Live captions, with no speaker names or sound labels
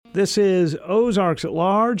This is Ozarks at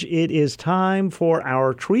Large. It is time for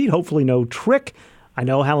our treat, hopefully no trick. I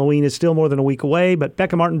know Halloween is still more than a week away, but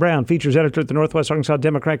Becca Martin Brown, features editor at the Northwest Arkansas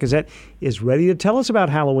Democrat-Gazette, is ready to tell us about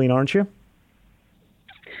Halloween, aren't you?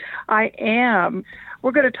 I am.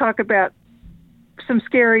 We're going to talk about some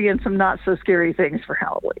scary and some not so scary things for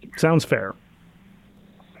Halloween. Sounds fair.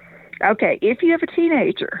 Okay, if you have a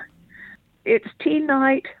teenager, it's teen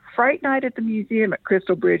night, Fright Night at the museum at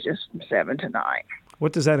Crystal Bridges from 7 to 9.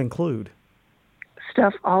 What does that include?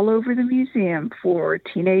 Stuff all over the museum for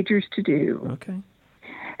teenagers to do. Okay.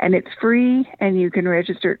 And it's free, and you can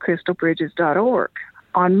register at crystalbridges.org.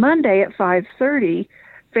 On Monday at 5:30,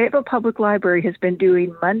 Fayetteville Public Library has been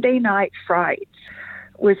doing Monday Night Frights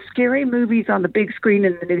with scary movies on the big screen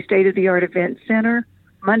in the new state-of-the-art event center.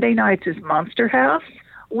 Monday nights is Monster House.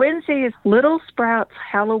 Wednesday is Little Sprouts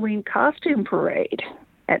Halloween Costume Parade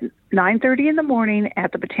at 9:30 in the morning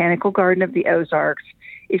at the Botanical Garden of the Ozarks.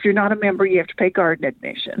 If you're not a member, you have to pay garden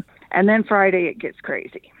admission. And then Friday, it gets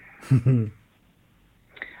crazy.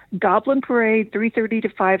 Goblin Parade, 3:30 to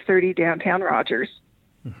 5:30 downtown Rogers.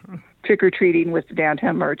 Trick-or-treating with the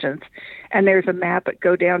downtown merchants. And there's a map at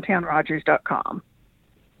godowntownrogers.com.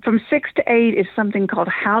 From 6 to 8 is something called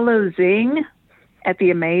Hallow Zing at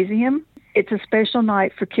the Amazium. It's a special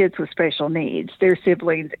night for kids with special needs, their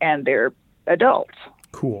siblings and their adults.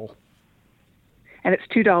 Cool. And it's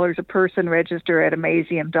 $2 a person. Register at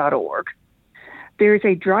amazium.org. There's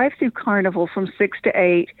a drive-through carnival from 6 to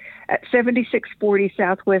 8 at 7640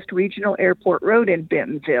 Southwest Regional Airport Road in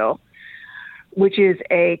Bentonville, which is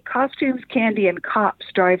a costumes, candy, and cops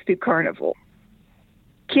drive-through carnival.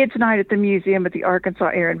 Kids Night at the museum at the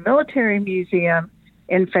Arkansas Air and Military Museum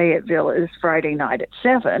in Fayetteville is Friday night at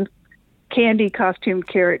 7. Candy, costume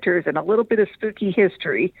characters, and a little bit of spooky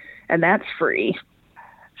history, and that's free.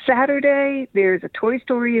 Saturday, there's a Toy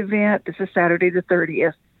Story event. This is Saturday the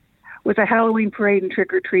 30th, with a Halloween parade and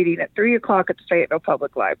trick-or-treating at 3 o'clock at the Fayetteville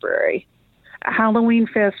Public Library. A Halloween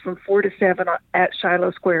fest from 4 to 7 at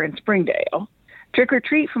Shiloh Square in Springdale.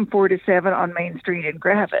 Trick-or-treat from 4 to 7 on Main Street in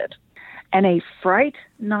Gravid. And a Fright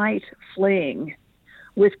Night Fling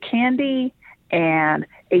with candy and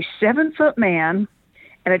a 7-foot man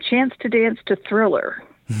and a chance to dance to Thriller.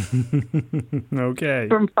 Okay.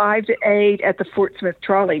 From 5 to 8 at the Fort Smith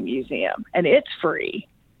Trolley Museum, and it's free.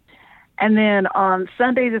 And then on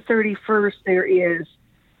Sunday the 31st, there is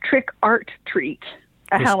Trick Art Treat,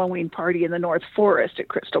 a Halloween party in the North Forest at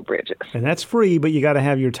Crystal Bridges. And that's free, but you got to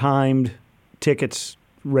have your timed tickets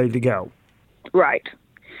ready to go. Right.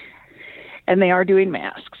 And they are doing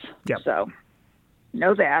masks. Yep. So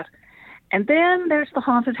know that. And then there's the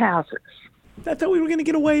haunted houses. I thought we were going to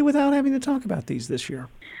get away without having to talk about these this year.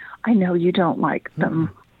 I know you don't like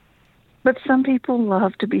them, but some people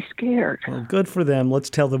love to be scared. Well, good for them.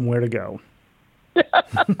 Let's tell them where to go.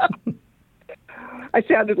 I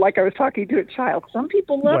sounded like I was talking to a child. Some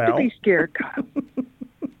people love to be scared, Kyle.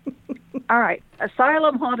 All right.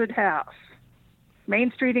 Asylum Haunted House,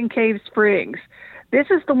 Main Street in Cave Springs.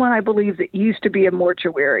 This is the one I believe that used to be a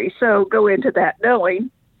mortuary, so go into that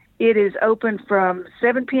knowing. It is open from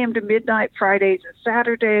 7 p.m. to midnight Fridays and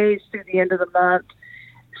Saturdays through the end of the month.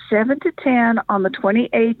 7 to 10 on the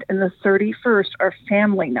 28th and the 31st are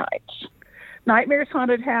family nights. Nightmares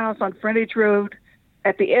Haunted House on Frontage Road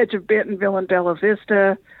at the edge of Bentonville and Bella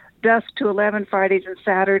Vista. Dusk to 11 Fridays and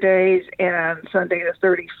Saturdays and Sunday the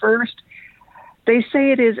 31st. They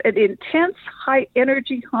say it is an intense,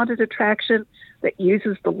 high-energy haunted attraction that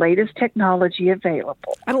uses the latest technology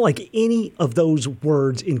available. I don't like any of those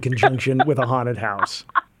words in conjunction with a haunted house.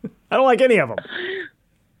 I don't like any of them.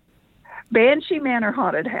 Banshee Manor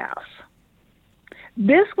Haunted House.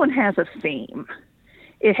 This one has a theme.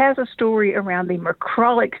 It has a story around the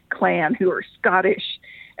McCulloch clan, who are Scottish,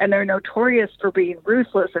 and they're notorious for being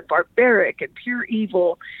ruthless and barbaric and pure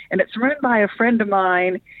evil, and it's run by a friend of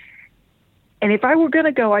mine. And if I were going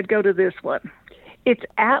to go, I'd go to this one. It's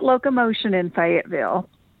at Locomotion in Fayetteville,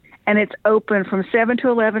 and it's open from 7 to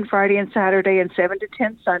 11 Friday and Saturday and 7 to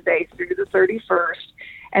 10 Sunday through the 31st,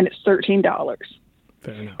 and it's $13.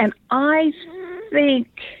 Fair enough. And I think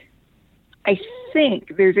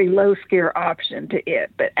there's a low scare option to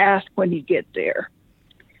it, but ask when you get there.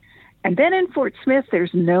 And then in Fort Smith,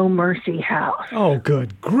 there's No Mercy House. Oh,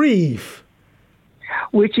 good grief.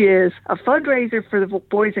 Which is a fundraiser for the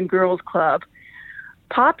Boys and Girls Club,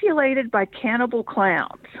 populated by cannibal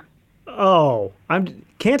clowns. Oh,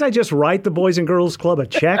 can't I just write the Boys and Girls Club a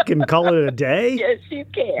check and call it a day? Yes, you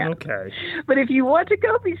can. Okay. But if you want to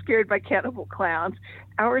go be scared by cannibal clowns,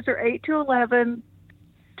 hours are 8 to 11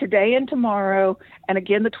 today and tomorrow, and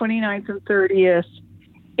again the 29th and 30th.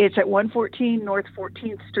 It's at 114 North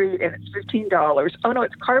 14th Street, and it's $15. Oh, no,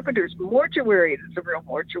 it's Carpenter's Mortuary. It's a real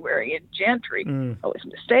mortuary in Gentry. I was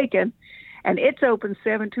mistaken. And it's open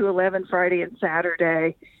 7 to 11 Friday and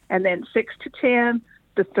Saturday, and then 6 to 10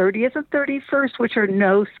 the 30th and 31st, which are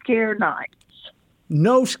no scare nights.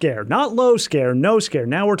 No scare, not low scare, no scare.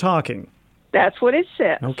 Now we're talking. That's what it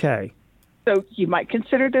says. Okay. So you might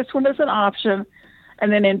consider this one as an option.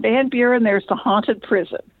 And then in Van Buren, there's the Haunted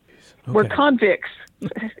Prison, where convicts,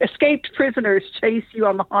 escaped prisoners, chase you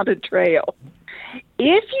on the haunted trail.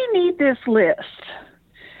 If you need this list,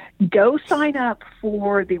 go sign up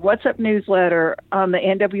for the What's Up newsletter on the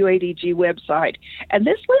NWADG website. And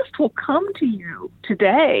this list will come to you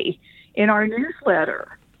today in our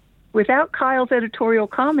newsletter without Kyle's editorial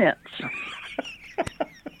comments.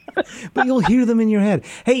 But you'll hear them in your head.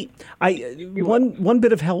 Hey, one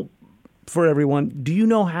bit of help for everyone. Do you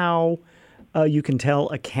know how you can tell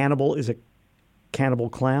a cannibal is a cannibal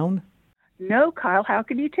clown? No, Kyle, how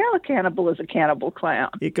can you tell a cannibal is a cannibal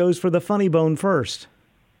clown? It goes for the funny bone first.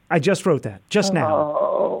 I just wrote that just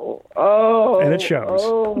now. And it shows.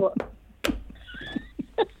 Oh.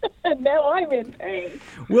 Now I'm in pain.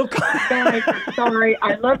 Sorry.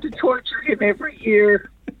 I love to torture him every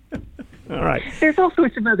year. All right. There's all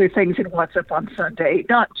sorts of other things in What's Up on Sunday,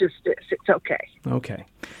 not just this. It's okay. Okay.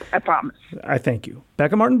 I promise. I thank you.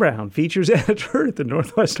 Becca Martin Brown, features editor at the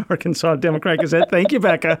Northwest Arkansas Democrat-Gazette. Thank you,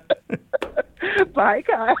 Becca. Bye,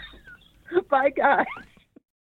 guys. Bye, guys.